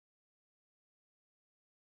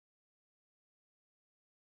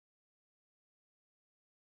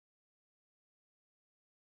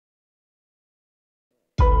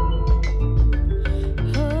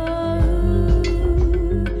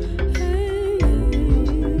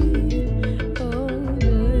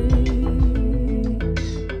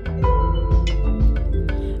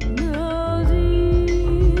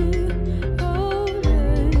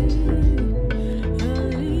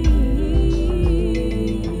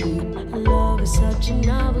fashion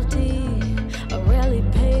novelty, a rarely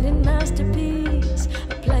painted masterpiece,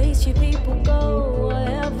 a place you people go or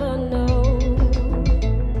ever know.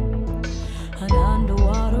 An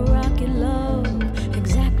underwater rocket love,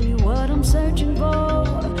 exactly what I'm searching for.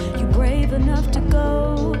 You brave enough to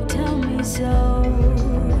go, tell me so.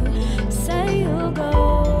 Say you'll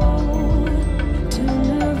go to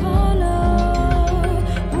Nirvana.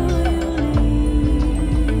 Will you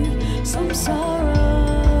leave some sorrow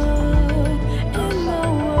in the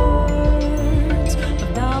words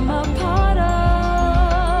of Dhammapada?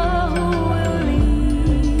 Who will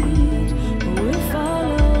lead? Who will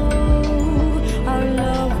follow? Our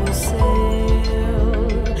love will sail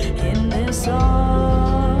in this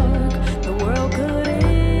ark. The world could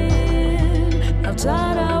end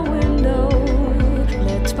outside our window.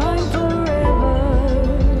 Let's find forever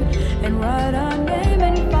and write our name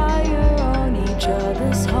in fire on each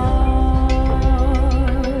other's hearts.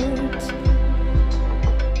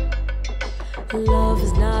 Love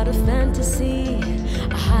is not a fantasy,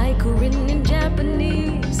 a haiku written in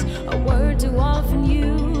Japanese, a word too often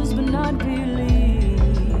used but not believed.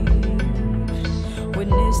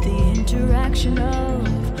 Witness the interaction of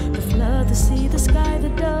the flood, the sea, the sky, the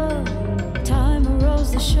dove. Time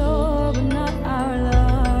arose the shore, but not our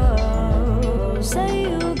love. Say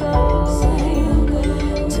you'll go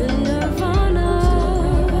to Nirvana.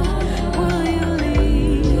 Will you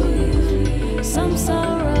leave some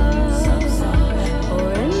sorrow?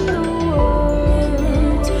 Or in the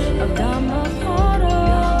words of Dhammapada,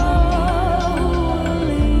 who will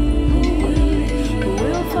lead? Who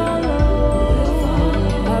will follow?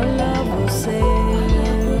 Our love will sail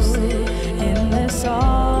in this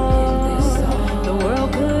ark. The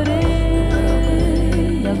world could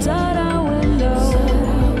end outside our window.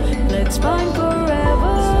 Let's find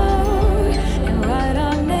forever and write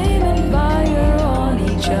our name in fire on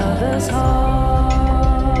each other's heart.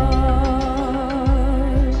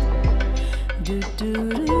 Do do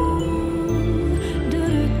do do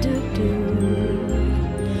do do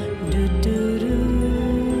do do do do do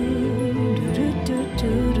do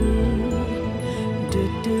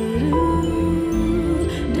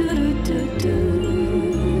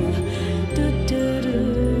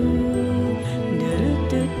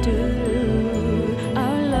do do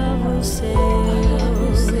our love will sail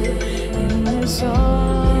in this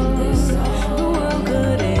song. The world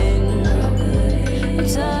could end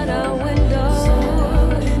outside our window.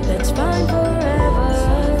 Let's find forever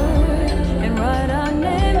and write our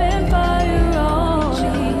name in fire on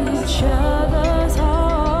each other's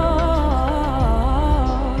heart.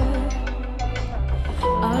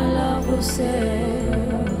 Our love will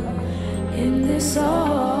sail in this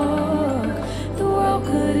ark. The world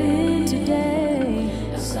could end today.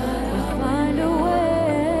 We'll find a way.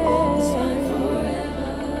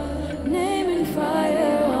 Naming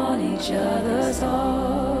fire on each other's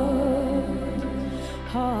heart.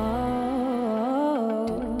 Heart.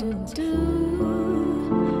 Do,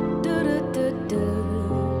 do, do, do, do.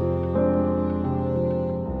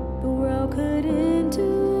 The world could end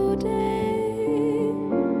today.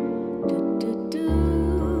 Do, do, do.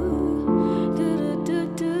 Do, do,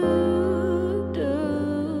 do, do.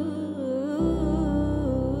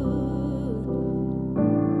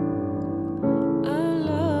 Our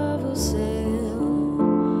love will sail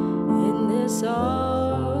in this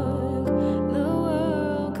ark. The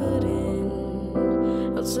world could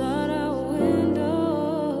end outside our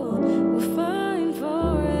window. We'll find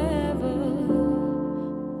forever.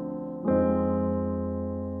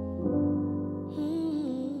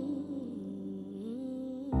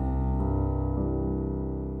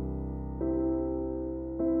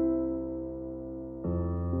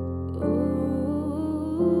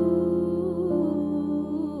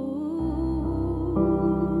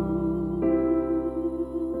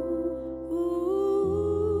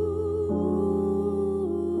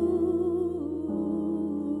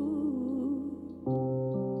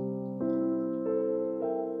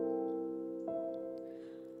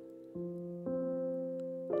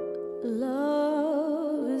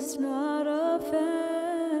 Love is not a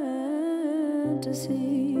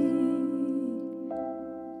fantasy.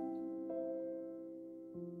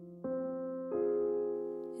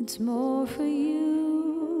 It's more for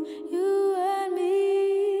you. You